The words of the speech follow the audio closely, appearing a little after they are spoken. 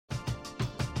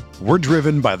We're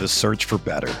driven by the search for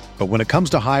better. But when it comes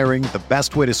to hiring, the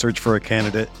best way to search for a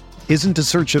candidate isn't to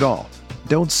search at all.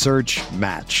 Don't search,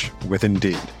 match with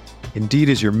Indeed. Indeed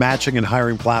is your matching and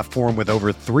hiring platform with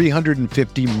over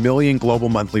 350 million global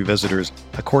monthly visitors,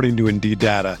 according to Indeed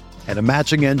data, and a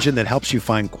matching engine that helps you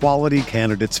find quality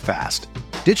candidates fast.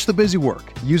 Ditch the busy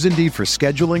work. Use Indeed for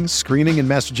scheduling, screening, and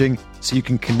messaging so you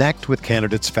can connect with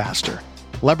candidates faster.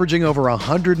 Leveraging over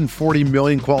 140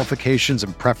 million qualifications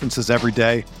and preferences every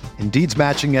day, Indeed's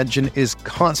matching engine is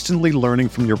constantly learning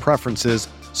from your preferences,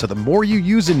 so the more you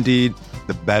use Indeed,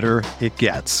 the better it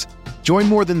gets. Join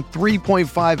more than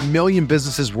 3.5 million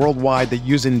businesses worldwide that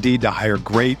use Indeed to hire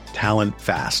great talent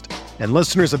fast. And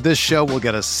listeners of this show will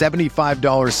get a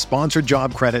 $75 sponsored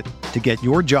job credit to get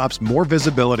your jobs more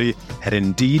visibility at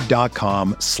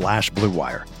Indeed.com/Blue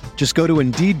Wire. Just go to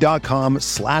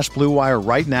Indeed.com/Blue Wire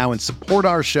right now and support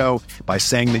our show by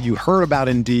saying that you heard about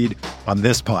Indeed on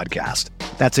this podcast.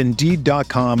 That's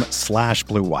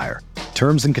Indeed.com/Blue Wire.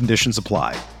 Terms and conditions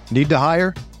apply. Need to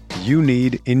hire? You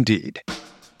need Indeed.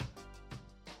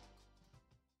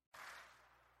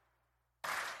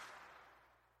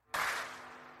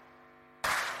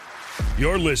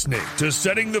 You're listening to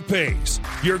Setting the Pace,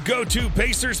 your go-to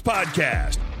Pacers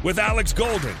podcast with Alex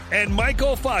Golden and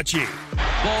Michael Facci.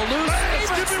 Ball loose. Lance,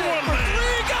 give me one,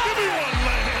 Lance. Give me one,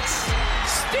 Lance.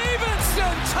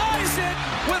 Stevenson ties it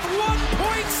with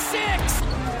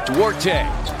 1.6. Duarte,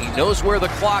 he knows where the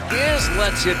clock is,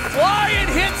 lets it fly and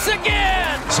hits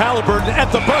again. Halliburton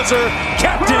at the buzzer.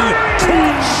 Captain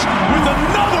Cooch with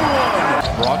another one.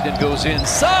 Brogdon goes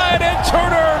inside and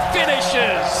Turner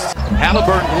finishes.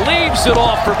 Halliburton leaves it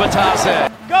off for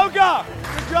Batase. Go, go.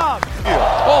 Good job.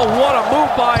 Oh, what a move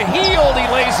by Hield. He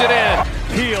lays it in.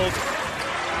 Hield.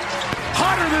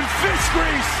 Hotter than fish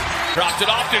grease. Dropped it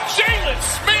off to Jalen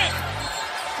Smith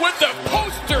with the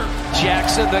poster.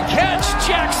 Jackson the catch.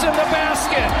 Jackson the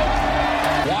basket.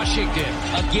 Washington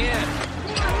again.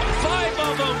 5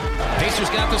 of them.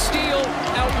 Pacers got the steal.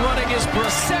 Outrunning is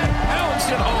Brissett. Pounds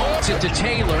it home. It's it to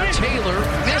Taylor. Taylor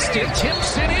missed it.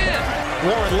 Tips it in.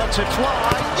 Warren lets it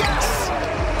fly. Yes!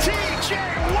 T.J.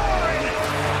 Warren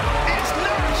is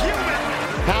not human!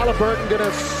 Halliburton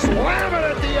gonna slam it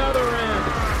at the other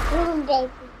end.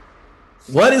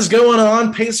 What is going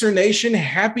on, Pacer Nation?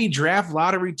 Happy draft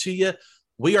lottery to you.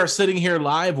 We are sitting here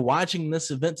live watching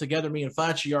this event together. Me and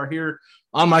Facci are here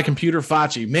on my computer.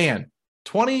 Facci, man,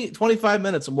 25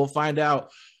 minutes and we'll find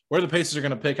out where the Pacers are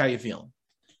going to pick. How you feeling?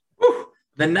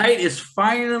 The night is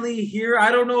finally here.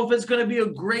 I don't know if it's going to be a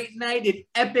great night, an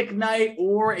epic night,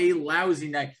 or a lousy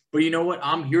night. But you know what?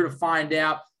 I'm here to find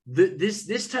out.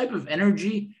 This type of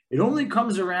energy, it only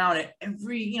comes around at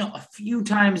every, a few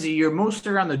times a year,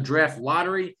 mostly around the draft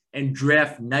lottery and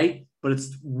draft night. But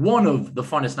it's one of the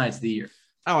funnest nights of the year.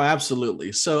 Oh,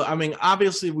 absolutely. So,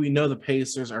 obviously we know the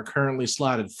Pacers are currently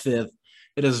slotted 5th.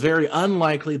 It is very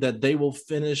unlikely that they will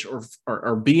finish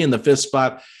or be in the 5th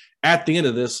spot at the end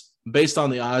of this, based on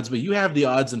the odds, but you have the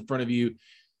odds in front of you.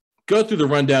 Go through the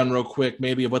rundown real quick,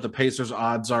 maybe of what the Pacers'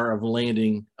 odds are of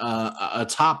landing a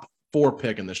top 4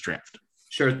 pick in this draft.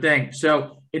 Sure thing.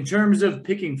 So in terms of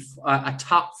picking a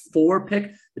top 4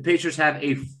 pick, the Pacers have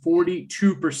a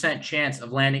 42% chance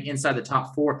of landing inside the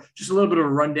top 4. Just a little bit of a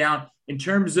rundown. In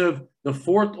terms of the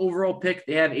 4th overall pick,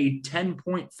 they have a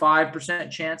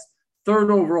 10.5% chance. 3rd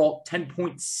overall,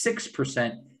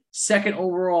 10.6%. 2nd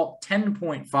overall,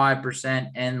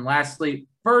 10.5%. And lastly,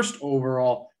 1st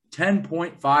overall,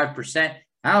 10.5%.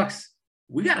 Alex,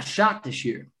 we got a shot this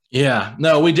year. Yeah,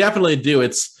 no, we definitely do.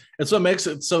 It's what makes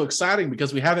it so exciting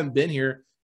because we haven't been here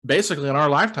basically in our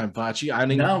lifetime,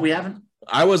 Facci. No, we haven't.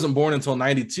 I wasn't born until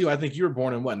 92. I think you were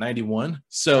born in 91?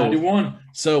 So 91.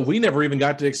 So we never even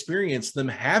got to experience them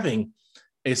having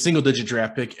a single-digit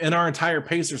draft pick in our entire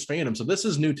Pacers fandom. So this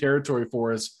is new territory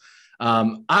for us.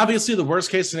 Obviously, the worst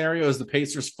case scenario is the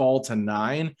Pacers fall to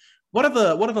 9. What are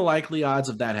the likely odds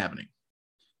of that happening?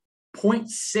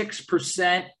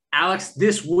 0.6%. Alex,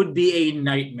 this would be a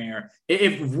nightmare.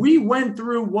 If we went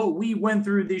through what we went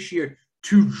through this year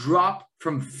to drop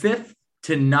from 5th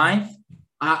to 9th,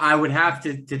 I would have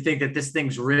to think that this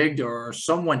thing's rigged or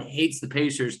someone hates the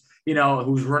Pacers,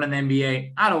 who's running the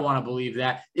NBA. I don't want to believe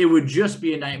that. It would just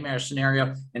be a nightmare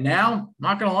scenario. And now,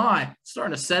 not going to lie, it's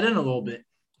starting to set in a little bit.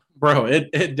 Bro,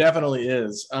 it definitely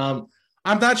is. I'm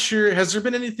not sure. Has there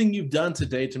been anything you've done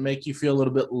today to make you feel a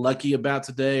little bit lucky about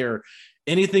today or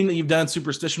anything that you've done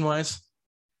superstition-wise?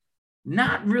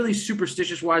 Not really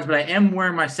superstitious-wise, but I am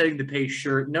wearing my Setting the Pace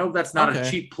shirt. No, that's not a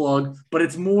cheap plug, but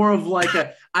it's more of like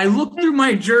I look through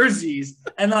my jerseys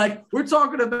and we're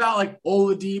talking about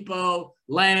Oladipo,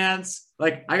 Lance,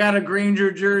 Like, I got a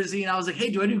Granger jersey, and I was like, hey,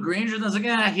 do I do Granger? And I was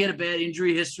like, he had a bad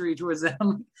injury history towards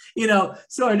them,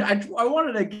 So I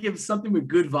wanted to give something with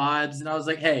good vibes, and I was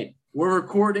like, hey, we're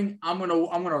recording. I'm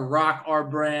gonna rock our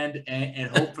brand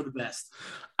and hope for the best.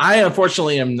 I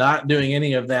unfortunately am not doing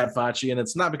any of that, Facci, and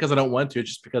it's not because I don't want to. It's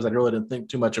just because I really didn't think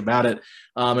too much about it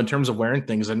in terms of wearing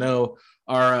things. I know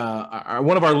our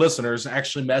one of our listeners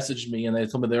actually messaged me, and they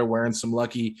told me they're wearing some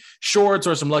lucky shorts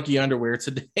or some lucky underwear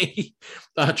today,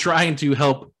 trying to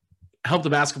help the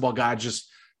basketball god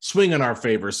just swing in our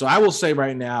favor. So I will say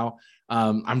right now,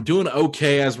 I'm doing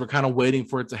okay as we're kind of waiting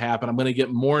for it to happen. I'm going to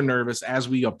get more nervous as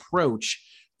we approach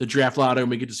the draft lottery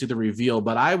and we get to see the reveal.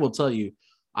 But I will tell you,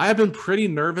 I have been pretty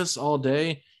nervous all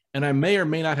day, and I may or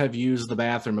may not have used the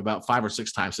bathroom about 5 or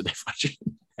 6 times today.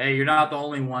 Hey, you're not the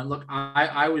only one. Look,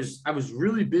 I was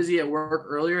really busy at work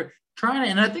earlier trying to,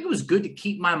 and I think it was good to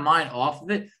keep my mind off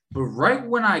of it. But right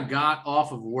when I got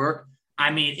off of work,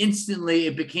 I mean, instantly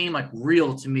it became like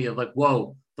real to me of like,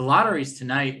 whoa, the lottery's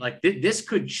tonight. Like this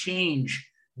could change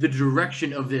the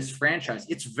direction of this franchise.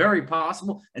 It's very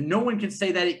possible, and no one can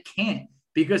say that it can't,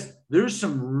 because there's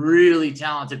some really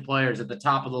talented players at the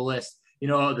top of the list,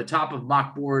 the top of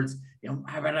mock boards,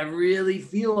 but I really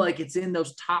feel like it's in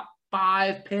those top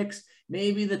 5 picks,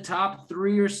 maybe the top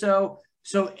 3 or so.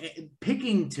 So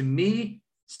picking, to me,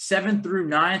 7th through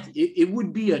 9th, it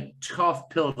would be a tough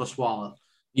pill to swallow.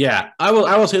 Yeah, I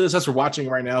will say this as we're watching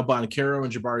right now. Banchero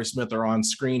and Jabari Smith are on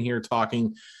screen here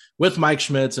talking with Mike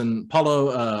Schmitz, and Chet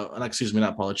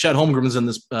Holmgren is in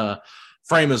this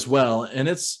frame as well. And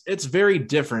it's very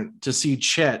different to see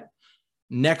Chet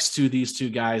next to these two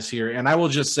guys here. And I will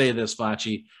just say this,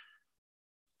 Facci,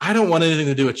 I don't want anything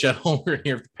to do with Chet Holmgren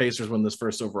here if the Pacers win this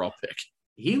first overall pick.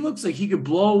 He looks like he could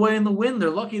blow away in the wind. They're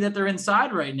lucky that they're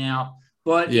inside right now.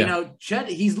 But, Chet,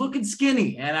 he's looking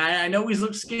skinny. And I know he's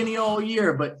looked skinny all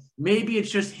year, but maybe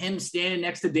it's just him standing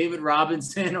next to David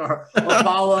Robinson or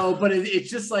Apollo. But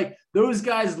it's just like those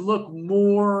guys look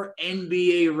more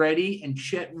NBA ready. And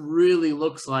Chet really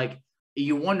looks like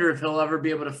you wonder if he'll ever be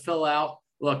able to fill out.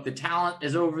 Look, the talent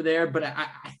is over there. But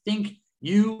I think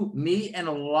you, me, and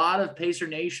a lot of Pacer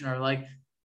Nation are like,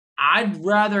 I'd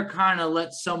rather kind of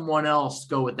let someone else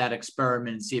go with that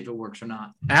experiment and see if it works or not.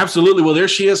 Absolutely. Well, there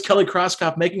she is, Kelly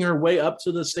Krauskopf, making her way up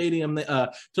to the stadium,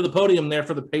 to the podium there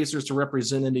for the Pacers to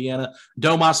represent Indiana.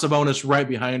 Domas Sabonis right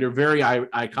behind her. Very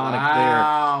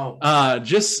iconic there.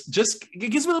 Just it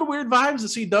gives me a little weird vibes to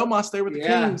see Domas there with the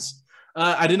Kings.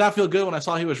 I did not feel good when I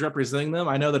saw he was representing them.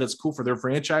 I know that it's cool for their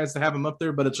franchise to have him up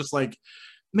there, but it's just like,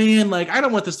 man, like, I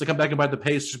don't want this to come back and bite the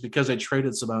Pacers because they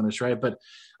traded Sabonis, right? But,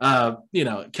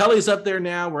 Kelly's up there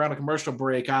now. We're on a commercial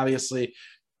break, obviously.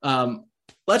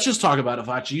 Let's just talk about it,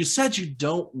 Facci. You said you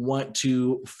don't want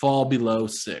to fall below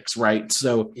 6, right?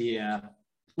 So, yeah.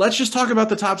 Let's just talk about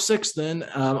the top 6 then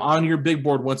on your big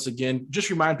board once again. Just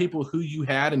remind people who you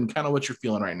had and kind of what you're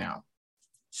feeling right now.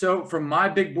 So, from my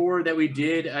big board that we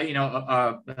did,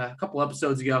 a couple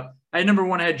episodes ago, I had number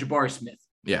 1, I had Jabari Smith.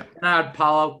 Yeah. And I had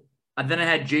Paulo. Then I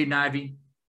had Jaden Ivey.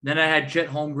 Then I had Chet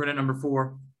Holmgren at number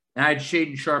 4. And I had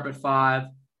Shaedon Sharpe at 5.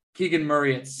 Keegan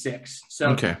Murray at 6.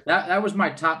 So that was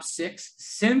my top 6.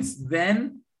 Since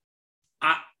then,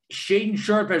 Shaedon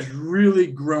Sharpe has really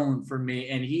grown for me,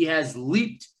 and he has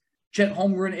leaped Chet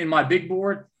Holmgren in my big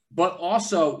board. But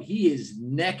also, he is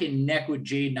neck and neck with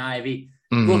Jaden Ivey.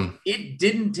 Mm-hmm. Look, it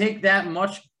didn't take that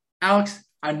much. Alex,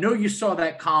 I know you saw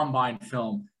that combine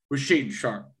film with Shaedon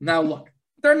Sharpe. Now, look.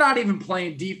 They're not even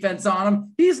playing defense on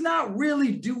him. He's not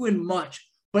really doing much,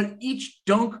 but each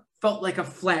dunk felt like a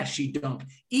flashy dunk.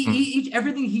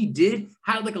 Everything he did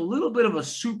had like a little bit of a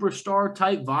superstar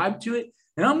type vibe to it.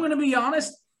 And I'm going to be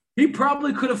honest, he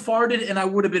probably could have farted and I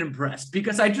would have been impressed,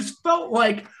 because I just felt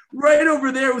like right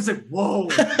over there it was like, whoa,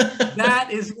 that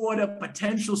is what a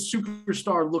potential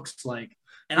superstar looks like.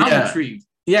 And I'm intrigued.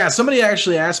 Yeah, somebody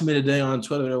actually asked me today on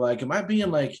Twitter, they're like, am I being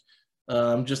like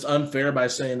just unfair by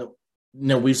saying that,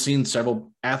 we've seen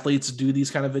several athletes do these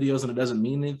kind of videos and it doesn't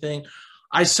mean anything?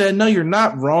 I said, no, you're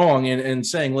not wrong in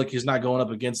saying, look, he's not going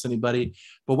up against anybody.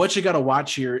 But what you got to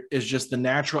watch here is just the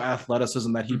natural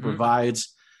athleticism that he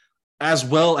provides, as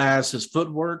well as his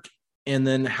footwork, and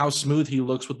then how smooth he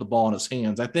looks with the ball in his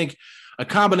hands. I think a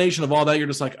combination of all that, you're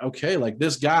just like, okay, like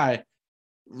this guy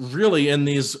really in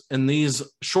these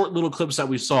short little clips that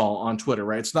we saw on Twitter,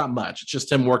 right? It's not much. It's just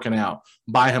him working out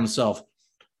by himself.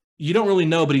 You don't really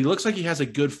know, but he looks like he has a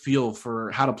good feel for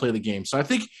how to play the game. So I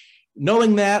think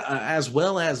knowing that, as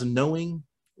well as knowing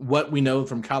what we know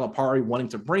from Calipari wanting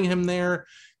to bring him there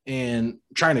and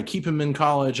trying to keep him in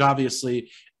college, obviously,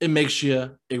 it makes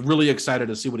you really excited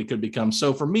to see what he could become.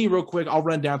 So for me, real quick, I'll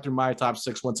run down through my top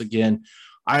 6 once again.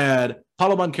 I had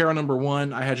Paulo Banchero number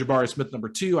 1. I had Jabari Smith number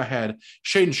 2. I had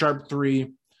Shaedon Sharpe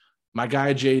 3. My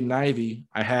guy Jaden Ivey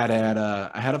I had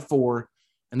at 4.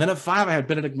 And then at 5, I had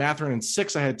Benedict Mathurin, and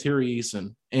 6, I had Terry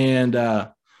Eason. And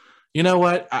you know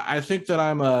what? I think that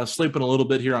I'm sleeping a little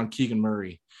bit here on Keegan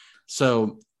Murray.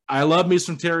 So I love me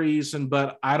some Terry Eason,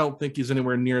 but I don't think he's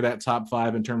anywhere near that top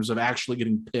 5 in terms of actually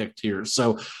getting picked here.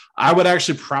 So I would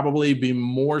actually probably be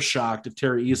more shocked if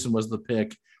Terry Eason was the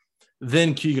pick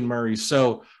than Keegan Murray.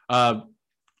 So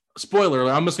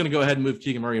spoiler, I'm just going to go ahead and move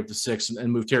Keegan Murray up to 6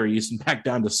 and move Terry Eason back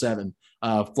down to 7.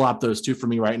 Flop those 2 for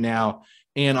me right now.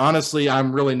 And honestly,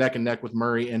 I'm really neck and neck with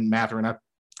Murray and Mathurin.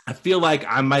 I feel like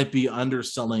I might be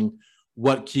underselling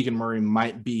what Keegan Murray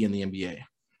might be in the NBA.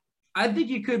 I think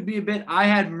he could be a bit. I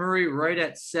had Murray right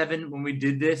at 7 when we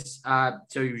did this.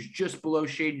 So he was just below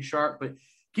Shaedon Sharpe. But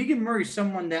Keegan Murray's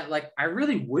someone that, like, I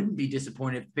really wouldn't be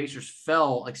disappointed if the Pacers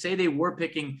fell. Like, say they were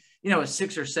picking, a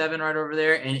 6 or 7 right over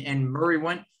there, and Murray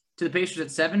went to the Pacers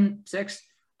at 7, 6.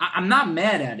 I'm not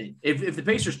mad at it. If the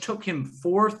Pacers took him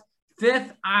 4th,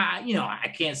 5th,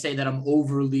 I can't say that I'm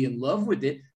overly in love with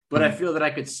it, but I feel that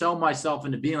I could sell myself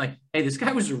into being like, hey, this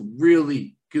guy was a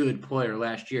really good player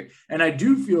last year. And I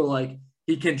do feel like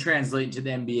he can translate into the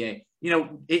NBA.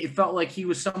 It felt like he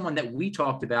was someone that we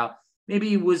talked about. Maybe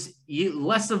he was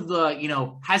less of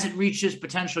the, hasn't reached his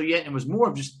potential yet, and was more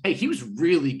of just, hey, he was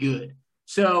really good.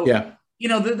 So, yeah,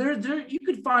 there you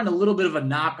could find a little bit of a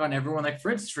knock on everyone. Like,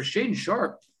 for instance, for Shaedon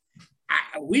Sharpe,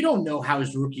 we don't know how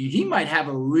his rookie. He might have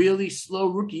a really slow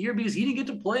rookie year because he didn't get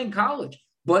to play in college.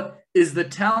 But is the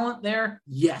talent there?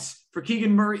 Yes. For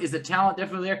Keegan Murray, is the talent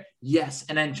definitely there? Yes.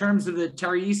 And in terms of the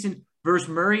Terry Eason versus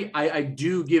Murray, I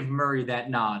do give Murray that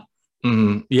nod.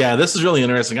 Mm-hmm. Yeah, this is really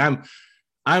interesting.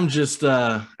 I'm just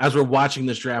as we're watching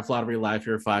this draft lottery live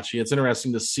here, Facci, it's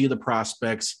interesting to see the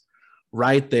prospects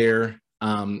right there,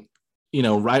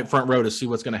 right front row to see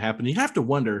what's going to happen. You have to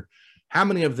wonder how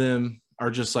many of them are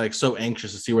just like so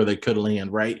anxious to see where they could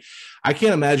land, right? I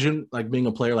can't imagine like being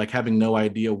a player, like having no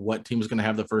idea what team is going to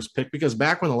have the first pick, because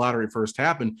back when the lottery first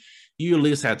happened, you at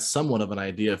least had somewhat of an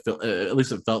idea. At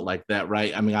least it felt like that,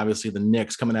 right? I mean, obviously the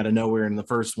Knicks coming out of nowhere in the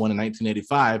first one in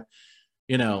 1985,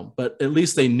 but at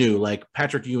least they knew, like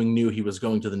Patrick Ewing knew he was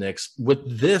going to the Knicks.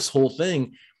 With this whole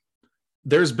thing,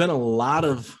 there's been a lot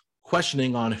of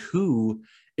questioning on who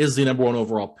is the number 1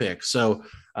 overall pick. So,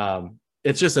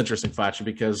 it's just interesting, Facci,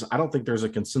 because I don't think there's a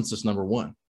consensus number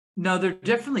 1. No, there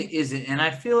definitely isn't. And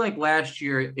I feel like last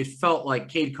year it felt like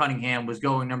Cade Cunningham was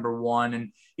going number 1.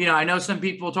 And, I know some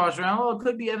people toss around, it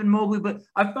could be Evan Mobley, but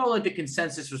I felt like the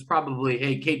consensus was probably,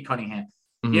 hey, Cade Cunningham.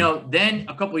 Mm-hmm. Then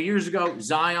a couple of years ago,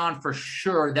 Zion, for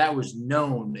sure, that was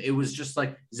known. It was just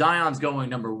like Zion's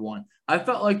going number 1. I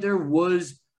felt like there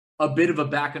was a bit of a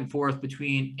back and forth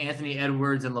between Anthony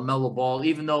Edwards and LaMelo Ball.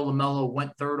 Even though LaMelo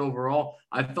went 3rd overall,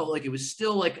 I felt like it was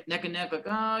still like neck and neck, like,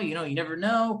 you never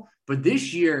know. But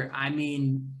this year, I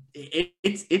mean,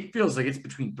 it feels like it's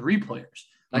between 3 players.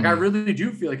 Like, I really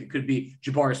do feel like it could be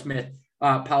Jabari Smith,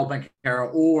 Paulo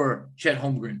Banchero, or Chet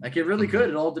Holmgren. Like, it really could.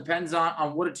 It all depends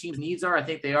on what a team's needs are. I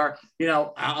think they are,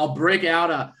 I'll break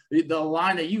out the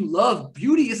line that you love.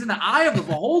 Beauty is in the eye of the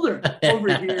beholder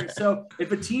over here. So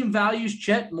if a team values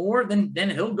Chet more, then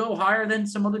he'll go higher than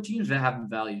some other teams that haven't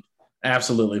valued.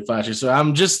 Absolutely, Facci. So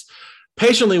I'm just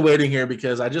patiently waiting here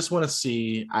because I just want to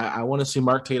see, I want to see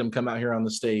Mark Tatum come out here on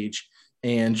the stage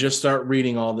and just start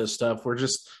reading all this stuff.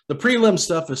 The prelim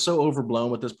stuff is so overblown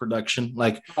with this production.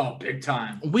 Like, oh, big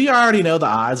time. We already know the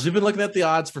odds. We've been looking at the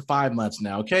odds for 5 months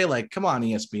now. Okay. Like, come on,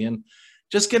 ESPN,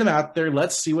 just get them out there.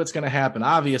 Let's see what's going to happen.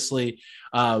 Obviously,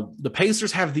 the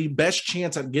Pacers have the best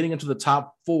chance at getting into the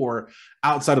top 4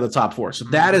 outside of the top 4. So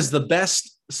that is the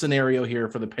best scenario here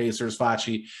for the Pacers,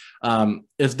 Facci.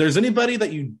 If there's anybody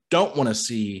that you don't want to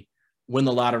see win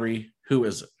the lottery, who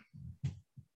is it?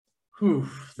 Whew,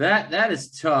 that is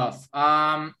tough.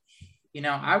 I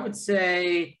would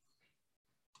say,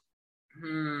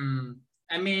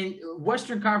 I mean,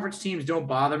 Western Conference teams don't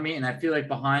bother me, and I feel like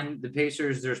behind the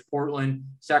Pacers, there's Portland,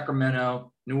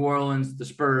 Sacramento, New Orleans, the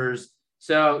Spurs.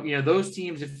 So, those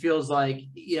teams, it feels like,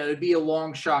 it'd be a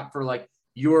long shot for like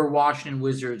your Washington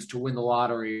Wizards to win the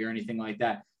lottery or anything like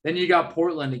that. Then you got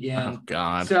Portland again. Oh,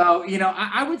 God. So,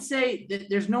 I would say that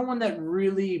there's no one that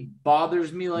really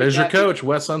bothers me like there's that. There's your coach,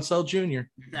 Wes Unseld Jr.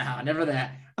 No, never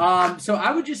that. So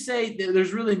I would just say that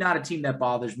there's really not a team that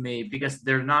bothers me because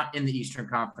they're not in the Eastern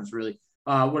Conference, really.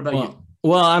 What about you?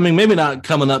 Well, I mean, maybe not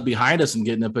coming up behind us and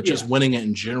getting it, but just winning it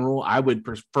in general. I would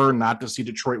prefer not to see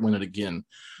Detroit win it again.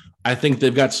 I think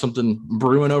they've got something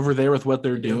brewing over there with what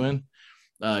they're doing.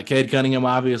 Cade Cunningham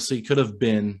obviously could have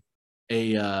been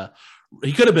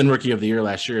he could have been Rookie of the Year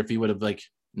last year if he would have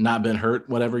not been hurt,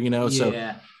 whatever,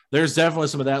 So there's definitely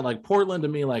some of that. Like Portland to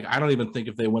me, like I don't even think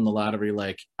if they win the lottery,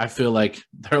 like I feel like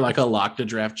they're like a lock to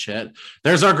draft Chet.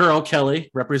 There's our girl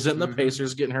Kelly representing the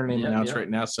Pacers, getting her name announced right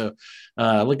now. So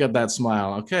look at that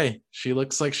smile. Okay, she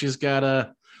looks like she's got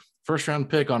a first round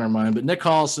pick on her mind. But Nick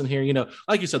Collison here,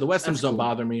 like you said, the West Hams don't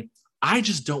bother me. I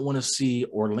just don't want to see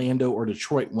Orlando or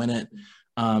Detroit win it,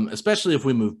 especially if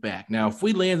we move back. Now, if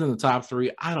we land in the top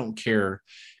 3, I don't care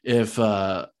if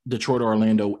Detroit or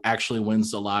Orlando actually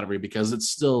wins the lottery because it's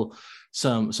still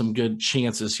some good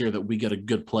chances here that we get a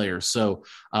good player. So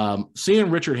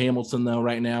seeing Richard Hamilton, though,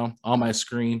 right now on my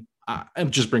screen, it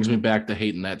just brings me back to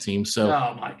hating that team. So,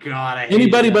 oh, my God.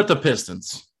 Anybody but the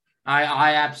Pistons.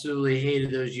 I absolutely hated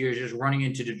those years, just running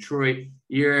into Detroit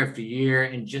year after year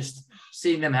and just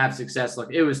seeing them have success.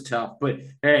 Look, it was tough, but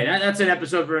hey, that's an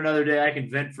episode for another day. I can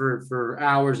vent for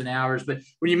hours and hours. But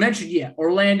when you mentioned,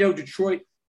 Orlando, Detroit,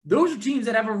 those are teams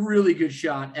that have a really good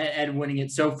shot at winning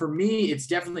it. So for me, it's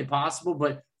definitely possible.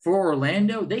 But for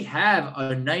Orlando, they have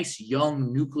a nice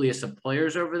young nucleus of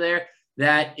players over there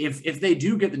that if they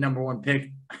do get the number 1 pick,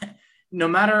 no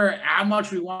matter how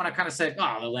much we want to kind of say,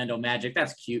 oh, Orlando Magic,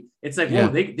 that's cute. It's like, whoa,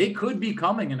 they could be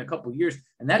coming in a couple of years.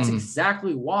 And that's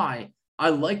exactly why I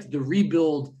like the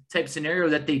rebuild type scenario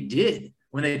that they did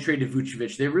when they traded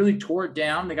Vucevic. They really tore it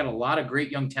down. They got a lot of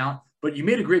great young talent. But you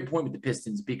made a great point with the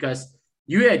Pistons because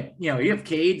you had, you have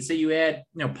Cade, say you had,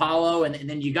 Paolo, and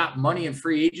then you got money and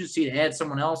free agency to add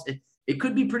someone else. It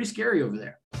could be pretty scary over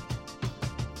there.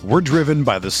 We're driven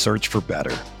by the search for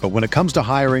better. But when it comes to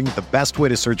hiring, the best way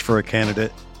to search for a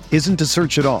candidate isn't to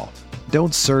search at all.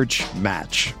 Don't search,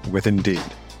 match with Indeed.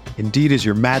 Indeed is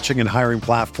your matching and hiring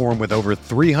platform with over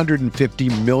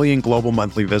 350 million global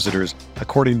monthly visitors,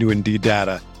 according to Indeed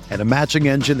data, and a matching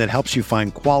engine that helps you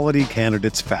find quality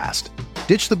candidates fast.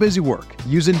 Ditch the busy work.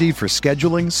 Use Indeed for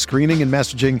scheduling, screening, and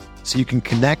messaging so you can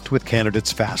connect with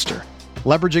candidates faster.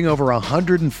 Leveraging over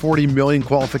 140 million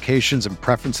qualifications and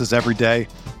preferences every day,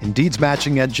 Indeed's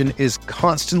matching engine is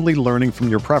constantly learning from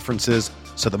your preferences,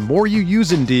 so the more you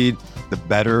use Indeed, the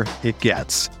better it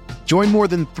gets. Join more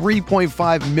than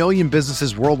 3.5 million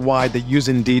businesses worldwide that use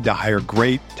Indeed to hire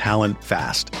great talent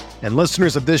fast. And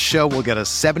listeners of this show will get a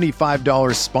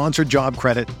 $75 sponsored job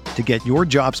credit to get your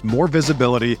jobs more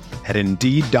visibility at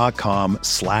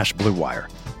Indeed.com/Blue Wire.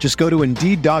 Just go to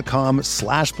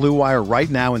Indeed.com/Blue Wire right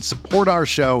now and support our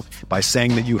show by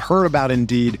saying that you heard about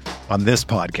Indeed on this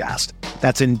podcast.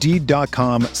 That's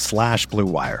Indeed.com/Blue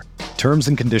Wire. Terms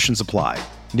and conditions apply.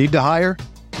 Need to hire?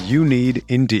 You need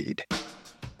Indeed.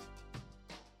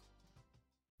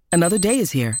 Another day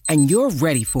is here, and you're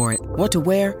ready for it. What to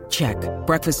wear? Check.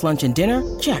 Breakfast, lunch, and dinner?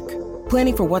 Check.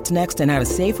 Planning for what's next and how to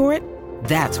save for it?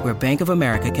 That's where Bank of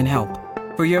America can help.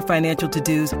 For your financial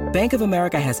to-dos, Bank of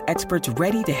America has experts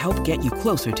ready to help get you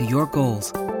closer to your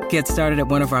goals. Get started at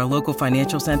one of our local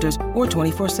financial centers or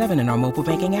 24/7 in our mobile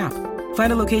banking app.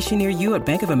 Find a location near you at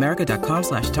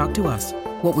bankofamerica.com/talktous.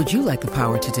 What would you like the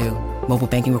power to do? Mobile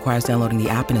banking requires downloading the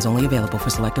app and is only available for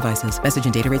select devices. Message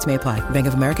and data rates may apply. Bank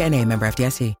of America NA, member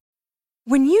FDIC.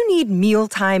 When you need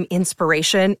mealtime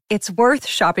inspiration, it's worth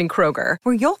shopping Kroger,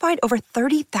 where you'll find over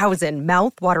 30,000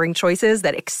 mouth-watering choices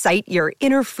that excite your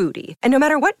inner foodie. And no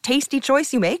matter what tasty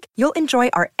choice you make, you'll enjoy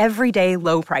our everyday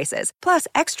low prices, plus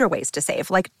extra ways to save,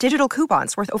 like digital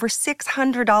coupons worth over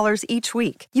 $600 each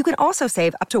week. You can also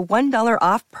save up to $1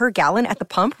 off per gallon at the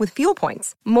pump with fuel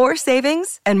points. More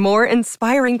savings and more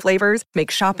inspiring flavors make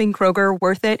shopping Kroger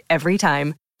worth it every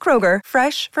time. Kroger,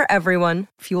 fresh for everyone.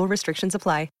 Fuel restrictions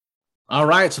apply. All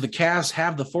right, so the Cavs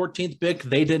have the 14th pick.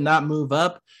 They did not move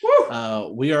up.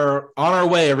 We are on our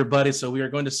way, everybody. So we are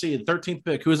going to see the 13th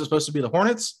pick. Who is it supposed to be? The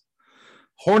Hornets?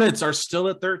 Hornets are still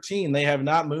at 13. They have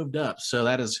not moved up. So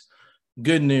that is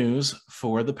good news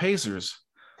for the Pacers.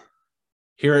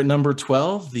 Here at number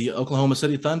 12, the Oklahoma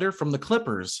City Thunder from the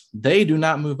Clippers. They do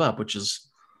not move up, which is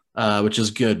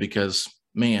good because,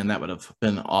 man, that would have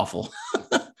been awful.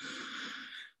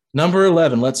 Number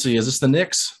 11, let's see. Is this the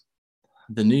Knicks?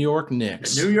 The New York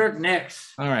Knicks. The New York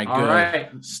Knicks. All right, good. All right.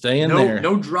 Stay in there.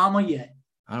 No drama yet.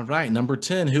 All right, number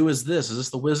 10. Who is this? Is this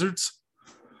the Wizards?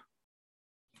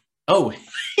 Oh,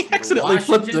 he accidentally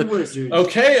flipped it. Wizards.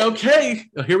 Okay. Oh,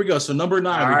 here we go. So number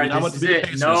 9. All right, this is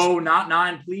it. No, not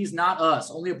 9. Please, not us.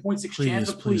 Only a 0.6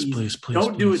 chance, but please.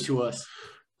 Don't do it to us.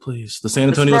 Please. The San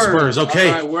Antonio Spurs. Okay.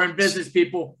 All right, we're in business,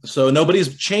 people. So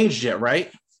nobody's changed yet, right?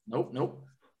 Nope.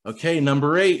 Okay,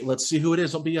 number 8. Let's see who it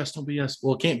is. Don't be us.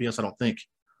 Well, it can't be us, I don't think.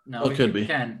 No, it could be.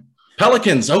 Can.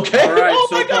 Pelicans. Okay. All right,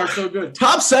 so far, so good.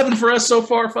 Top 7 for us so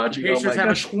far, Fudge. Pacers have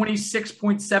a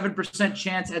 26.7%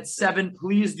 chance at 7.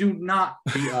 Please do not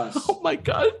be us. Oh, my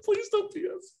God. Please don't be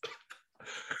us.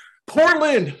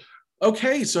 Portland.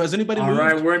 Okay, so has anybody moved? All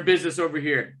right, we're in business over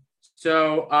here.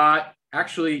 So,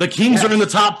 actually, the Kings are in the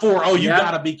top 4. Oh, you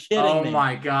gotta be kidding me! Oh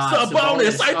my God,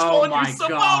 Sabonis! I told you,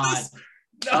 Sabonis!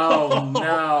 God. No.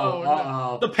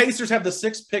 No. The Pacers have the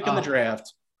 6th pick in the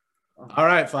draft. All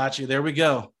right, Facci, there we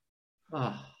go.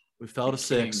 We fell to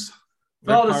 6.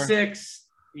 Fell to 6.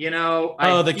 You know,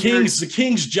 the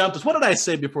Kings jumped us. What did I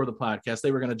say before the podcast?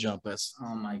 They were going to jump us.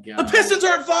 Oh my God! The Pistons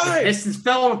are at 5. The Pistons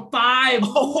fell to 5.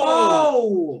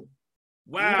 Oh.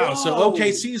 Wow! Whoa. So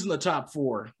OKC's in the top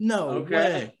 4. No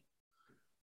way.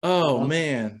 Oh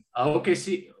man.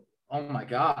 OKC. Oh my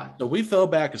God! So we fell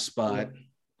back a spot.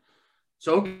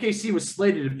 So OKC was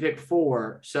slated to pick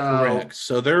 4. So correct.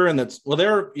 So they're in the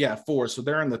 4. So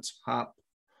they're in the top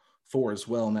 4 as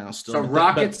well now. Still. So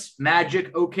Rockets,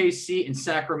 Magic, OKC, and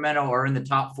Sacramento are in the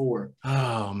top 4.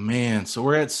 Oh man! So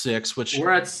we're at 6, which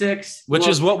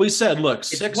is what we said. Look,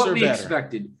 6 it's what or we better.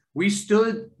 Expected. We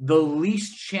stood the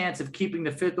least chance of keeping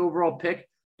the 5th overall pick,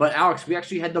 but Alex, we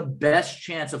actually had the best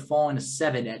chance of falling to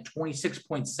 7 at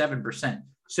 26.7%.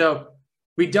 So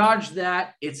we dodged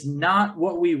that. It's not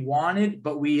what we wanted,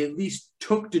 but we at least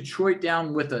took Detroit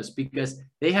down with us because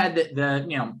they had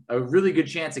a really good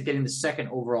chance at getting the 2nd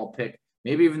overall pick,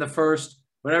 maybe even the 1st,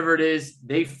 whatever it is.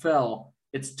 They fell.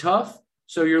 It's tough.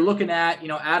 So you're looking at,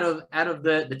 out of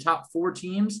the top 4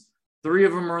 teams, 3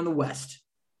 of them are in the West.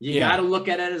 You got to look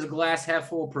at it as a glass half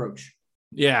full approach.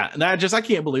 Yeah, and I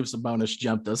can't believe Sabonis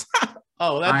jumped us.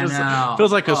 That just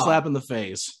feels like a slap in the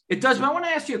face. It does, but I want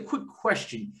to ask you a quick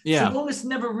question. Yeah. Sabonis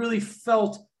never really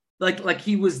felt like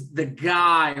he was the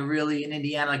guy really in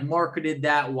Indiana, like marketed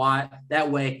that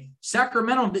way.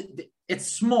 Sacramento, it's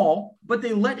small, but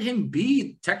they let him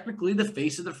be technically the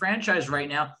face of the franchise right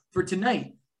now for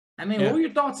tonight. I mean, what were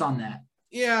your thoughts on that?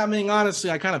 Yeah, I mean, honestly,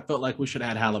 I kind of felt like we should have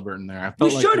had Halliburton there. I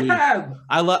felt should have.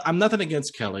 I'm nothing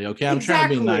against Kelly, okay? I'm trying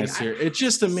to be nice here. It's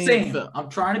just to me. I'm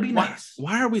trying to be nice.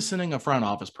 Why are we sending a front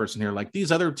office person here? Like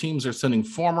these other teams are sending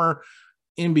former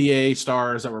NBA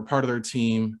stars that were part of their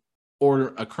team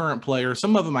or a current player.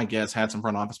 Some of them, I guess, had some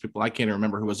front office people. I can't even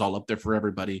remember who was all up there for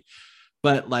everybody.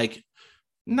 But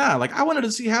I wanted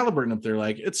to see Halliburton up there.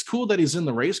 Like, it's cool that he's in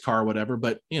the race car or whatever,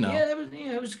 but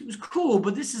it was cool.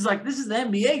 But this is the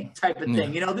NBA type of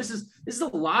thing. This is a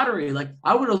lottery. Like,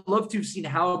 I would have loved to have seen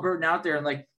Halliburton out there,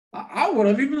 and I would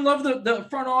have even loved the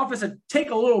front office to take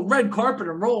a little red carpet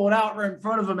and roll it out right in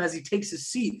front of him as he takes his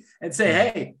seat and say,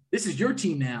 "Hey, this is your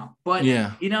team now." But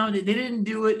they didn't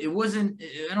do it. It wasn't.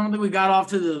 I don't think we got off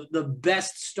to the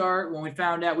best start when we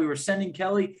found out we were sending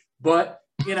Kelly, but.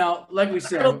 Like we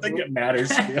said, I don't think it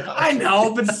matters. I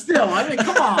know, but still, I mean,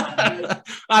 come on.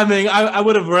 I mean, I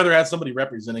would have rather had somebody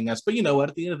representing us, but you know what?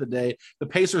 At the end of the day, the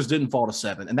Pacers didn't fall to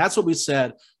 7, and that's what we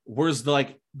said. Where's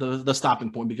the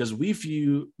stopping point? Because we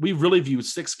really view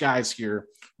 6 guys here,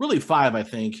 really 5, I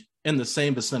think, in the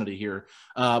same vicinity here,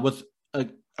 with a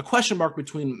question mark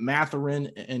between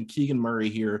Mathurin and Keegan Murray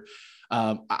here.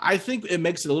 I think it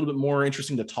makes it a little bit more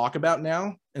interesting to talk about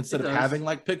now instead of having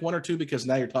pick 1 or 2, because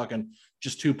now you're talking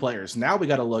just 2 players. Now we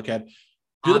got to look at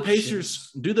do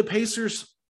the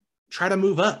Pacers try to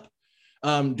move up?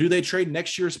 Do they trade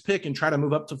next year's pick and try to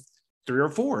move up to 3 or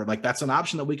 4? That's an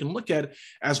option that we can look at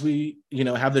as we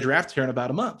have the draft here in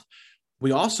about a month.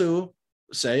 We also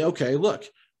say, okay, look,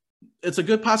 it's a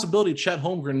good possibility Chet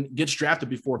Holmgren gets drafted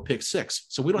before pick 6,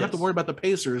 so we don't have to worry about the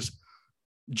Pacers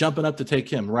jumping up to take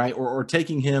him, right? Or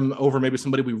taking him over maybe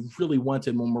somebody we really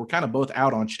wanted when we're kind of both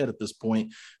out on Chet at this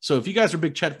point. So if you guys are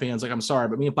big Chet fans, I'm sorry,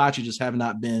 but me and Facci just have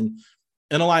not been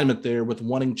in alignment there with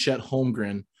wanting Chet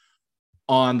Holmgren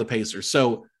on the Pacers.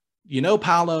 So,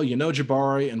 Paolo,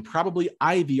 Jabari, and probably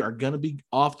Ivy are going to be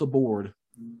off the board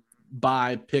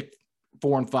by pick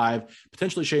 4 and 5,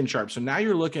 potentially Shaedon Sharpe. So now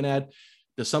you're looking at,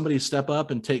 does somebody step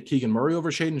up and take Keegan Murray over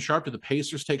Shaedon Sharpe? Do the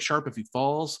Pacers take Sharpe if he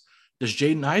falls? Does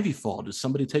Jaden Ivey fall? Does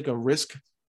somebody take a risk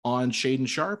on Shaedon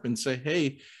Sharpe and say,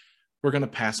 hey, we're going to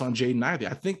pass on Jaden Ivey?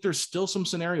 I think there's still some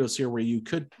scenarios here where you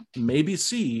could maybe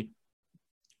see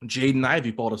Jaden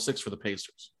Ivey fall to 6 for the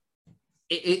Pacers.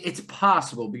 It's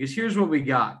possible, because here's what we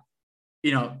got.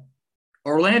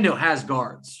 Orlando has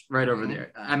guards right over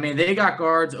there. I mean, they got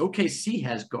guards. OKC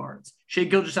has guards. Shai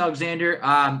Gilgeous-Alexander,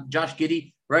 Josh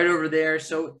Giddey right over there.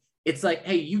 So it's like,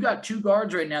 hey, you got 2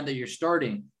 guards right now that you're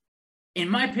starting. In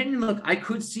my opinion, look, I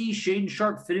could see Shaedon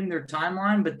Sharpe fitting their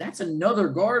timeline, but that's another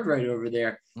guard right over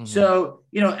there. Mm-hmm. So,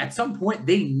 at some point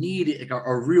they need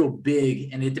a real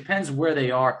big, and it depends where they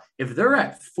are. If they're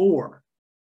at 4,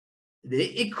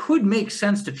 it could make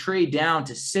sense to trade down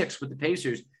to 6 with the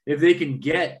Pacers if they can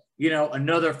get,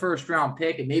 another first-round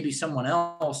pick and maybe someone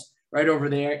else right over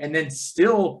there, and then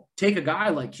still take a guy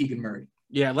like Keegan Murray.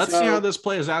 Yeah, let's see how this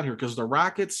plays out here, because the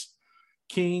Rockets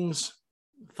Kings,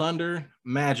 Thunder,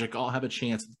 Magic all have a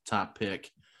chance at the top pick.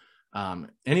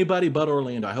 Anybody but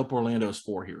Orlando. I hope Orlando's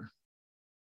 4 here.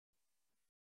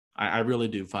 I really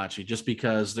do, Facci, just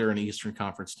because they're an Eastern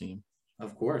Conference team.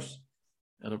 Of course.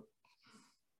 It'll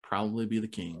probably be the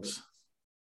Kings.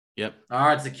 Yep. All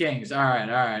right, it's the Kings. All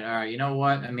right. You know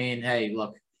what? I mean, hey,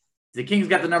 look, the Kings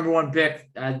got the number 1 pick.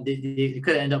 They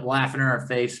could end up laughing in our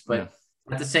face, but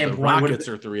at the same point, Rockets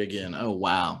are 3 again. Oh,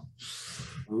 wow.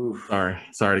 Oof.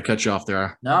 Sorry to cut you off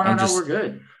there. No, we're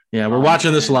good. Yeah, we're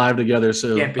watching this live together.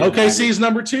 So OKC's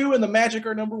number 2 and the Magic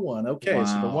are number 1. Okay, wow.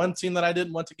 So the one team that I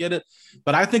didn't want to get it,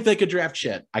 but I think they could draft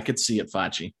Chet. I could see it,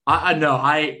 Facci. I know.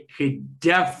 I could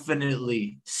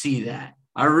definitely see that.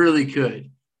 I really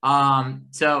could.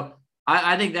 So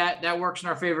I think that works in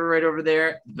our favor right over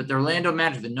there. But the Orlando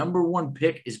Magic, the number 1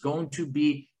 pick, is going to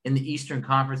be in the Eastern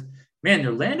Conference. Man,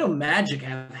 the Orlando Magic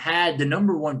have had the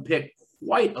number 1 pick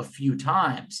quite a few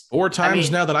times. 4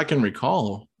 times now that I can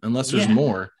recall, unless there's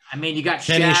more. I mean, you got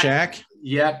Kenny Shaq.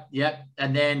 Yep.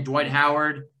 And then Dwight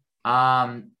Howard. So,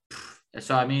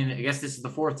 I mean, I guess this is the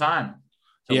 4th time.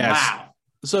 So, yes. Wow.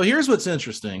 So here's what's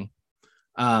interesting.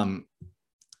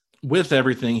 With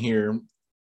everything here,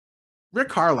 Rick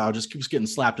Carlisle just keeps getting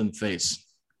slapped in the face.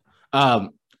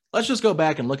 Let's just go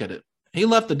back and look at it. He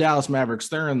left the Dallas Mavericks.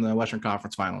 They're in the Western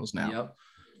Conference Finals now. Yep.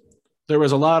 There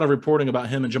was a lot of reporting about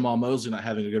him and Jamal Mosley not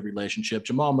having a good relationship.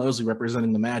 Jamal Mosley,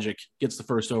 representing the Magic, gets the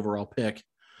 1st overall pick.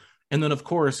 And then, of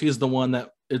course, he's the one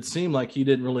that it seemed like he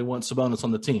didn't really want Sabonis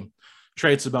on the team.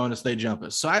 Trade Sabonis, they jump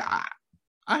us. So I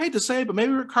hate to say it, but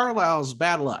maybe Rick Carlisle's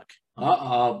bad luck.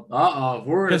 If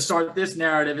we're going to start this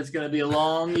narrative, it's going to be a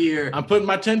long year. I'm putting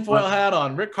my tinfoil hat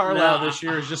on. Rick Carlisle this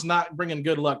year is just not bringing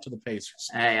good luck to the Pacers.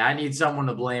 Hey, I need someone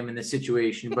to blame in this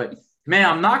situation. But, man,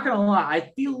 I'm not going to lie.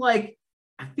 I feel like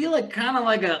kind of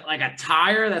like a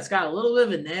tire that's got a little bit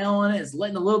of a nail in it. It's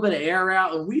letting a little bit of air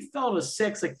out. And we felt a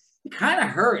 6. Like, it kind of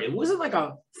hurt. It wasn't like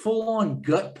a full-on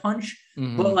gut punch,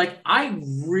 but like I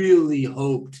really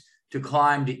hoped to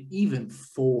climb to even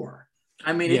 4.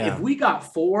 I mean, if we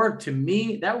got 4, to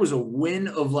me, that was a win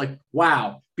of like,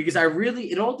 wow, because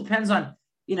it all depends on,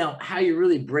 how you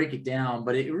really break it down,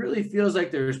 but it really feels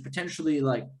like there's potentially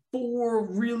like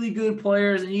 4 really good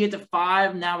players and you get to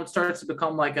 5. Now it starts to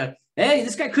become like hey,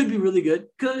 this guy could be really good.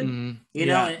 And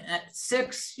at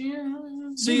 6,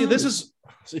 See, this is,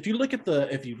 if you look at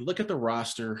the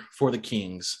roster for the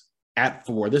Kings at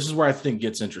 4, this is where I think it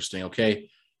gets interesting. Okay.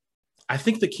 I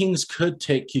think the Kings could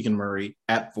take Keegan Murray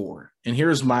at 4. And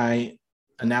here's my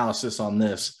analysis on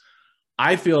this.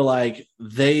 I feel like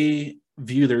they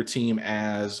view their team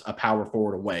as a power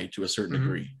forward away to a certain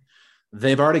degree.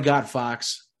 They've already got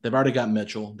Fox. They've already got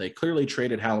Mitchell. They clearly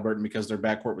traded Halliburton because their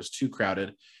backcourt was too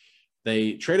crowded.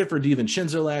 They traded for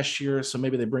DiVincenzo last year, so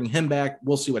maybe they bring him back.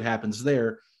 We'll see what happens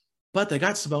there. But they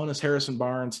got Sabonis, Harrison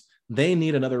Barnes. They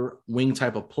need another wing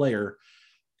type of player.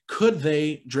 Could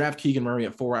they draft Keegan Murray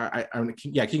at 4?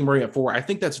 Keegan Murray at 4. I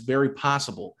think that's very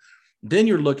possible. Then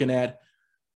you're looking at,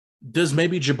 does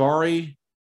maybe Jabari,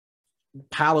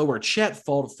 Paolo, or Chet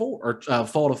fall to 4 or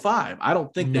fall to 5? I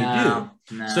don't think they do.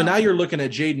 No. So now you're looking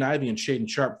at Jaden Ivey and Shaedon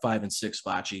Sharpe 5 and 6,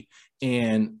 Facci.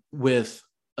 And with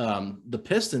the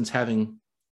Pistons having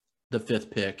the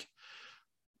 5th pick,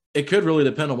 it could really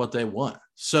depend on what they want.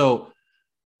 So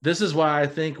this is why I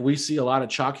think we see a lot of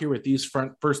chalk here with these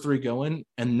first 3 going.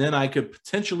 And then I could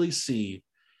potentially see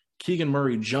Keegan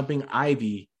Murray jumping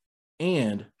Ivy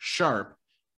and Sharpe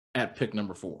at pick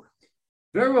number 4.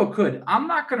 Very well could. I'm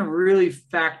not going to really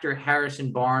factor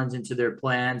Harrison Barnes into their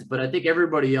plans, but I think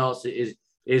everybody else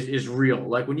is real.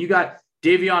 Like when you got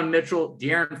Davion Mitchell,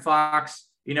 De'Aaron Fox,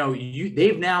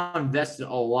 they've now invested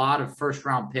a lot of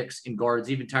first-round picks in guards,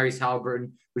 even Tyrese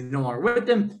Halliburton, who's no longer with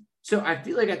them. So I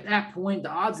feel like at that point,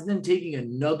 the odds of them taking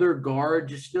another guard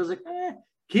just feels like,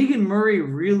 Keegan Murray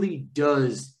really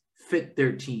does fit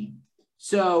their team.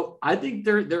 So I think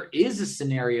there is a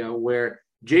scenario where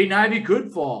Jaden Ivey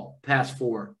could fall past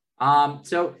 4.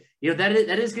 So that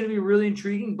is going to be really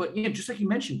intriguing. But just like you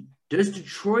mentioned, does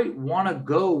Detroit want to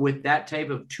go with that type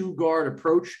of 2-guard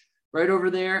approach right over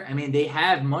there? I mean, they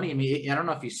have money. I mean, I don't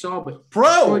know if you saw, but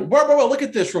bro, look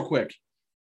at this real quick.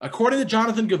 According to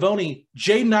Jonathan Givony,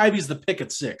 Jaden Ivey's the pick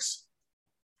at 6.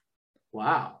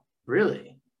 Wow,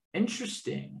 really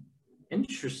interesting.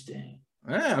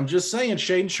 Yeah, I'm just saying,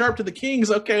 Shaedon Sharpe to the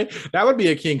Kings. Okay, that would be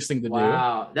a Kings thing to do.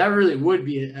 Wow, that really would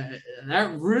be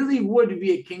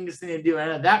a Kings thing to do.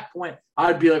 And at that point,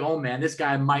 I'd be like, oh man, this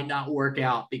guy might not work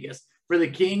out, because for the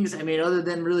Kings, I mean, other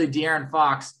than really De'Aaron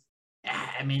Fox,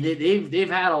 I mean, they've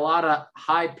had a lot of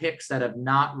high picks that have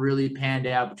not really panned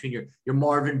out between your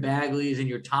Marvin Bagleys and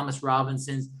your Thomas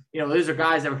Robinsons. Those are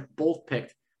guys that were both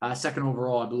picked second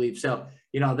overall, I believe. So,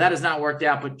 that has not worked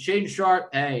out. But Shaedon Sharpe,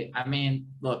 hey, I mean,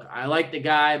 look, I like the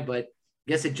guy, but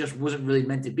I guess it just wasn't really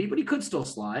meant to be. But he could still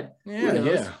slide.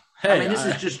 Yeah. Hey, I mean, this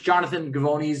is just Jonathan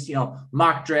Givony's,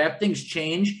 mock draft. Things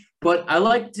change. But I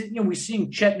like to, we're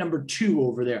seeing Chet number 2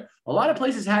 over there. A lot of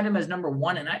places had him as number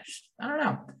 1, and I don't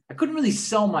know. I couldn't really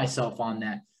sell myself on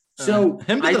that. So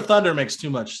him to the Thunder makes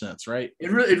too much sense, right? It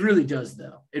really does,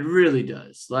 though. It really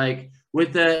does. Like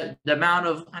with the amount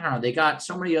of, I don't know, they got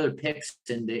so many other picks,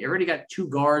 and they already got 2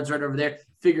 guards right over there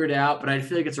figured out. But I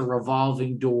feel like it's a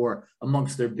revolving door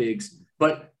amongst their bigs.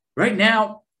 But right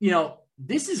now,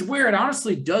 this is where it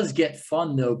honestly does get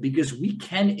fun, though, because we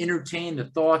can entertain the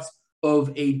thoughts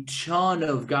of a ton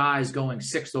of guys going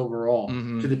 6th overall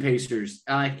to the Pacers.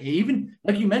 Even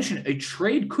like you mentioned, a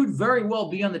trade could very well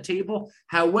be on the table.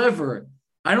 However,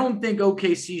 I don't think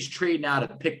OKC's trading out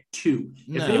of pick 2.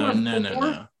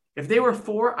 If they were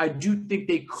 4, I do think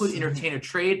they could entertain a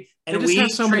trade, and we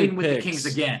ain't trading with the Kings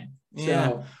again. Yeah.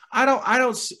 So I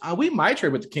don't. We might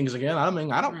trade with the Kings again. I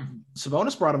mean, I don't.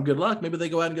 Sabonis brought them good luck. Maybe they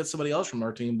go out and get somebody else from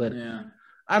our team, but yeah.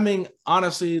 I mean,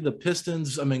 honestly, the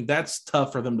Pistons, I mean, that's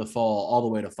tough for them to fall all the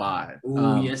way to 5.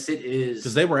 Yes, it is.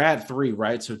 Because they were at 3,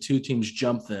 right? So 2 teams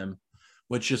jumped them,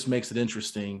 which just makes it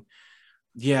interesting.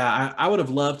 Yeah, I would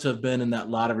have loved to have been in that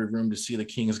lottery room to see the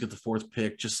Kings get the 4th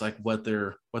pick, just like what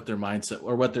their mindset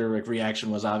or what their reaction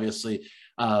was, obviously.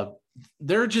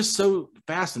 They're just so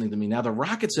fascinating to me. Now, the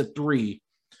Rockets at 3,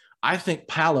 I think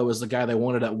Paolo is the guy they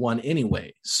wanted at 1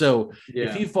 anyway. So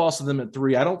if he falls to them at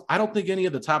 3, I don't think any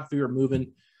of the top 3 are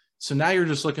moving. So now you're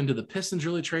just looking to the Pistons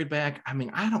really trade back. I mean,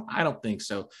 I don't think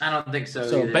so. I don't think so.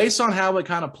 So either. Based on how it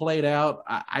kind of played out,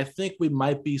 I think we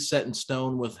might be set in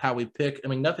stone with how we pick. I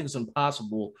mean, nothing's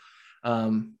impossible.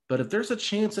 But if there's a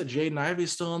chance that Jaden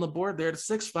Ivey's still on the board there at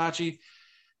 6, Facci,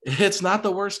 it's not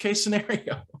the worst case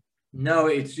scenario. No,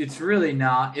 it's really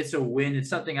not. It's a win. It's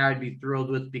something I would be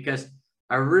thrilled with because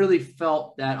I really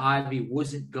felt that Ivey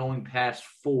wasn't going past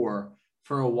 4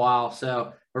 for a while.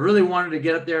 So I really wanted to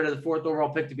get up there to the 4th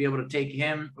overall pick to be able to take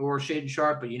him or Shaedon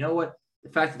Sharpe. But you know what? The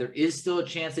fact that there is still a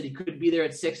chance that he could be there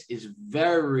at 6 is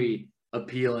very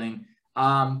appealing.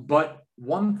 But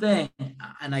one thing,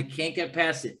 and I can't get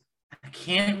past it, I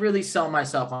can't really sell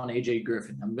myself on AJ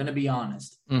Griffin. I'm going to be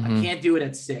honest. I can't do it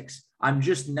at 6. I'm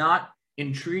just not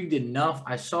intrigued enough.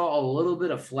 I saw a little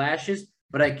bit of flashes,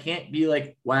 but I can't be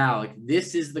like, wow, like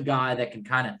this is the guy that can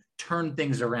kind of turn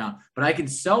things around. But I can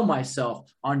sell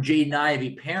myself on Jaden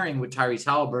Ivey pairing with Tyrese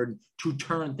Halliburton to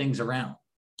turn things around.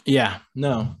 Yeah,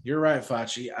 no, you're right,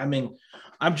 Facci. I mean,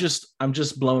 I'm just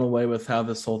blown away with how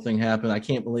this whole thing happened. I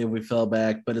can't believe we fell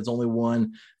back, but it's only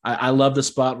 1. I love the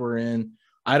spot we're in.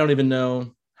 I don't even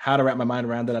know how to wrap my mind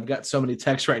around it. I've got so many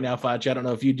texts right now, Facci. I don't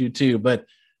know if you do too, but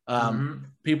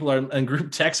people are in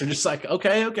group texts are just like,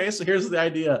 okay, so here's the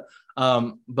idea.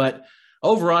 But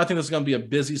overall, I think this is going to be a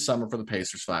busy summer for the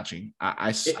Pacers, Facci.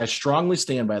 I strongly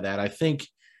stand by that. I think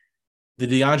the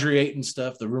DeAndre Ayton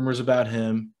stuff, the rumors about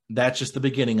him, that's just the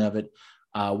beginning of it.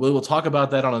 We will talk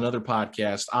about that on another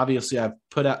podcast. Obviously, I've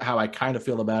put out how I kind of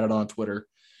feel about it on Twitter.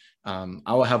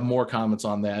 I will have more comments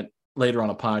on that later on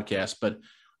a podcast, but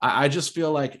I just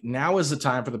feel like now is the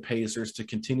time for the Pacers to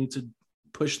continue to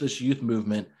push this youth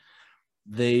movement.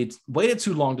 They waited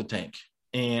too long to tank.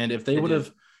 And if they would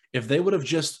have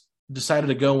just decided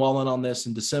to go all in on this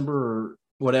in December or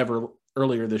whatever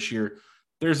earlier this year,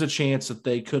 there's a chance that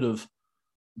they could have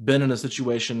been in a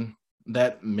situation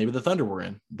that maybe the Thunder were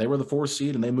in. They were the 4th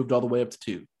seed and they moved all the way up to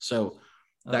 2. So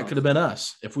that could have been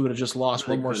us if we would have just lost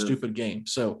one more stupid game.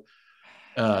 So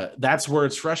that's where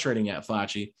it's frustrating at,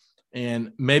 Facci.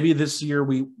 And maybe this year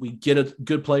we get a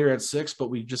good player at 6, but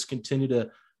we just continue to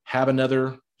have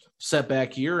another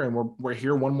setback year and we're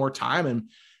here one more time and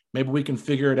maybe we can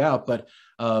figure it out. But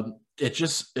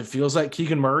it feels like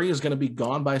Keegan Murray is going to be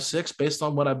gone by 6 based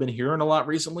on what I've been hearing a lot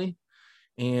recently.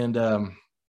 And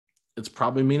it's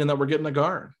probably meaning that we're getting a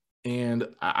guard. And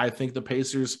I think the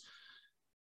Pacers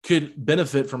could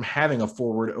benefit from having a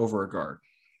forward over a guard.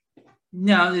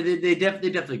 No, they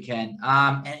definitely can.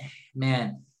 And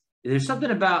man, there's something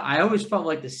about, I always felt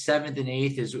like the 7th and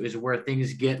 8th is where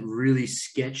things get really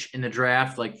sketch in the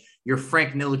draft. Like your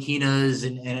Frank Ntilikina's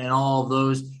and all of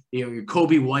those, your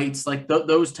Kobe Whites, like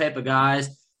those type of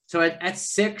guys. So at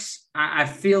 6, I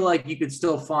feel like you could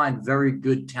still find very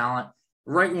good talent.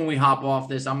 Right when we hop off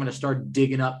this, I'm going to start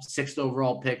digging up 6th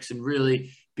overall picks and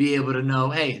really be able to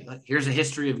know, hey, here's a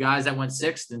history of guys that went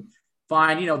 6th and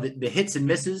find, the hits and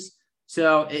misses.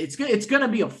 So it's going to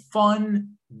be a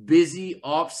fun, busy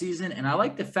offseason. And I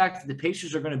like the fact that the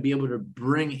Pacers are going to be able to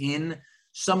bring in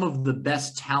some of the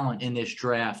best talent in this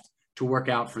draft to work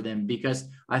out for them, because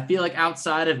I feel like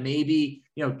outside of maybe,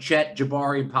 Chet,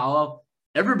 Jabari, and Paolo,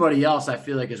 everybody else I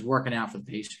feel like is working out for the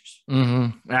Pacers.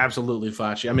 Mm-hmm. Absolutely,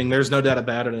 Facci. I mean, there's no doubt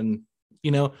about it. And,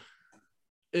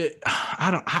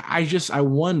 I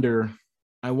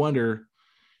wonder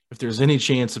if there's any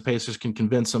chance the Pacers can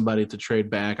convince somebody to trade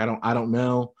back. I don't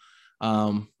know.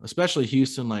 Especially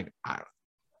Houston,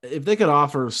 if they could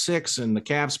offer 6 and the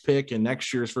Cavs pick and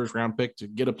next year's first round pick to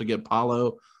get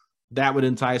Paolo, that would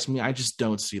entice me. I just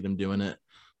don't see them doing it.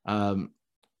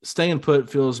 Staying put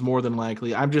feels more than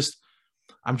likely. I'm just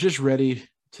ready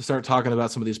to start talking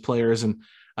about some of these players. And,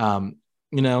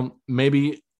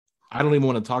 maybe I don't even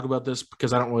want to talk about this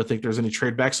because I don't really think there's any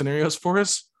trade back scenarios for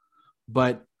us,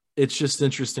 but it's just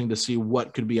interesting to see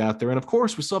what could be out there. And of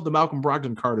course we still have the Malcolm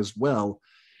Brogdon card as well.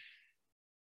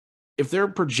 If they're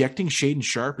projecting Shaedon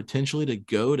Sharpe potentially to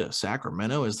go to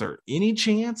Sacramento, is there any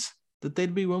chance that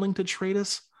they'd be willing to trade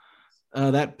us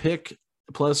that pick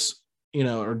plus,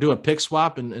 or do a pick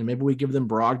swap and maybe we give them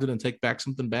Brogdon and take back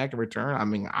something back in return? I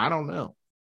mean, I don't know.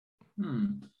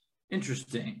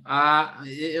 Interesting.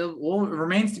 It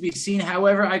remains to be seen.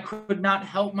 However, I could not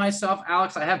help myself,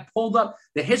 Alex. I have pulled up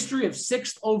the history of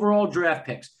 6th overall draft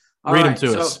picks. Read them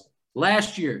to us.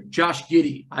 Last year, Josh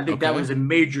Giddey. I think that was a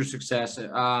major success.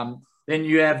 Then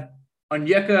you have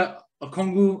Onyeka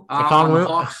Okongwu on the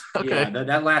Hawks. Okay. Yeah,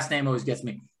 that last name always gets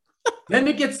me. Then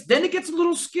it gets a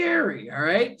little scary. All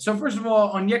right. So first of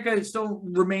all, Onyeka still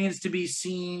remains to be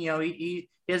seen. He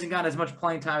hasn't got as much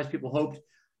playing time as people hoped.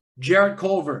 Jarrett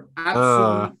Culver,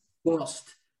 absolute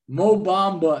bust. Mo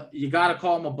Bamba, you got to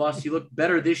call him a bust. He looked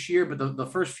better this year, but the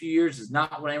first few years is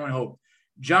not what anyone hoped.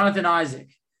 Jonathan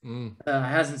Isaac,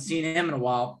 hasn't seen him in a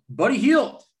while. Buddy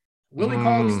Hield, Willie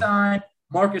Cauley-Stein,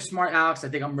 Marcus Smart. Alex, I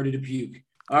think I'm ready to puke.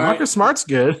 All Marcus Smart's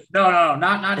good. No,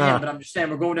 not him, but I'm just saying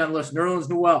we're going down the list. Nerlens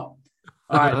Noel.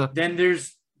 All right, then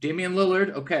there's Damian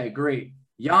Lillard. Okay, great.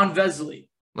 Jan Vesely.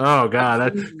 Oh,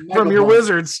 God, from your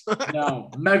Wizards. No,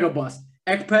 mega bust.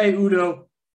 Ekpe Udoh,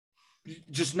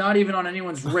 just not even on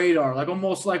anyone's radar,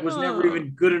 almost was never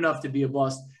even good enough to be a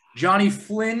bust. Johnny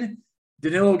Flynn,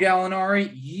 Danilo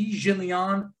Gallinari, Yi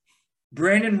Jianlian,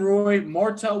 Brandon Roy,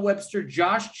 Martell Webster,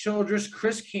 Josh Childress,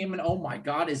 Chris Kaman. Oh, my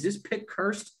God, is this pick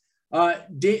cursed?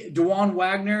 DeJuan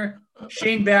Wagner,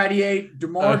 Shane Battier,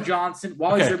 DeMar Johnson,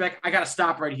 Wally Zerbeck. I got to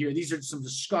stop right here. These are some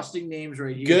disgusting names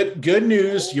right here. Good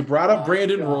news. You brought up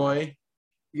Brandon Roy.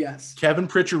 Yes. Kevin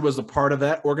Pritchard was a part of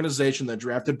that organization that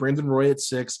drafted Brandon Roy at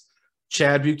 6.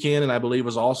 Chad Buchanan, I believe,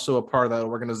 was also a part of that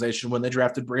organization when they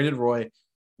drafted Brandon Roy.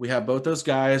 We have both those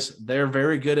guys. They're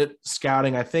very good at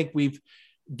scouting. I think we've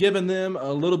given them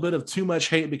a little bit of too much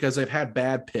hate because they've had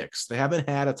bad picks. They haven't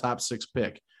had a top 6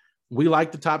 pick. We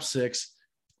like the top 6.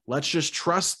 Let's just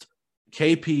trust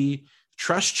KP,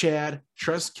 trust Chad,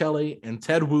 trust Kelly, and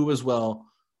Ted Wu as well,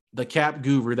 the cap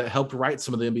guru that helped write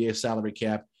some of the NBA salary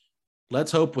cap.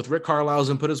 Let's hope with Rick Carlisle's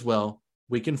input as well,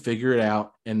 we can figure it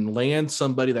out and land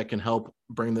somebody that can help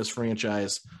bring this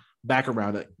franchise back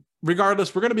around it.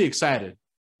 Regardless, we're going to be excited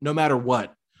no matter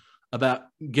what about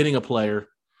getting a player.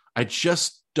 I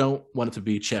just don't want it to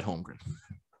be Chet Holmgren.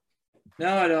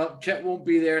 No, Chet won't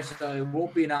be there, so it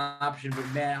won't be an option. But,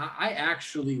 man, I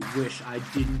actually wish I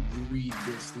didn't read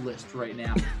this list right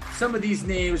now. Some of these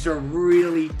names are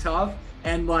really tough.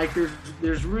 And,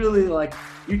 there's really,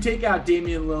 you take out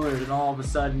Damian Lillard and all of a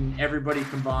sudden everybody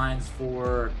combines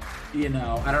for, I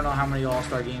don't know how many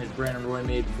All-Star games Brandon Roy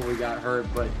made before he got hurt.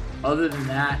 But other than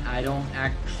that, I don't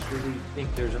actually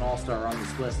think there's an All-Star on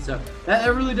this list. So that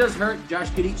really does hurt. Josh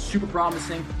Giddey, super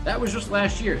promising. That was just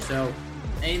last year, so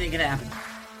anything can happen.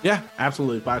 Yeah,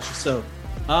 absolutely, Facci. So,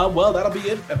 that'll be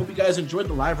it. I hope you guys enjoyed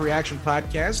the live reaction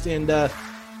podcast, and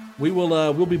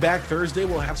we'll be back Thursday.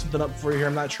 We'll have something up for you here.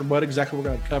 I'm not sure what exactly we're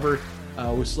going to cover.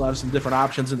 We still have some different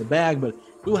options in the bag, but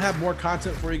we will have more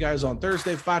content for you guys on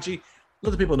Thursday. Facci,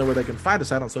 let the people know where they can find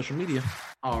us out on social media.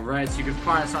 All right, so you can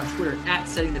find us on Twitter at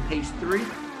SettingThePace3. You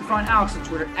can find Alex on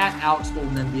Twitter at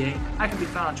AlexGoldenNBA. I can be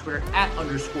found on Twitter at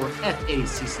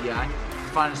 _FACCI. You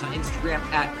can find us on Instagram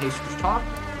at PacersTalk.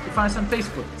 You can find us on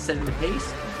Facebook, Setting the Pace.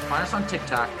 You can find us on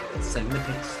TikTok, Setting the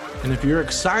Pace. And if you're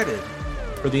excited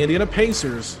for the Indiana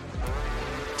Pacers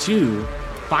to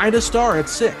find a star at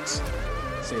 6,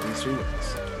 say these 3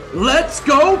 words. Let's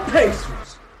go,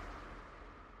 Pacers!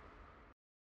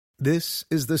 This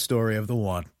is the story of the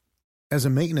one. As a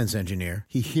maintenance engineer,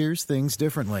 he hears things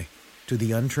differently. To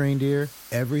the untrained ear,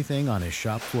 everything on his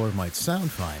shop floor might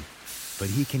sound fine,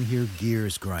 but he can hear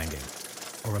gears grinding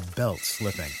or a belt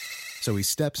slipping. So he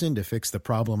steps in to fix the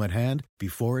problem at hand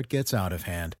before it gets out of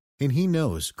hand. And he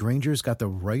knows Grainger's got the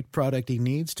right product he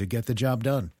needs to get the job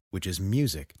done, which is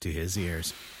music to his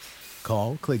ears.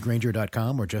 Call, click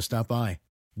Grainger.com, or just stop by.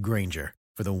 Grainger,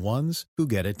 for the ones who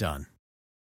get it done.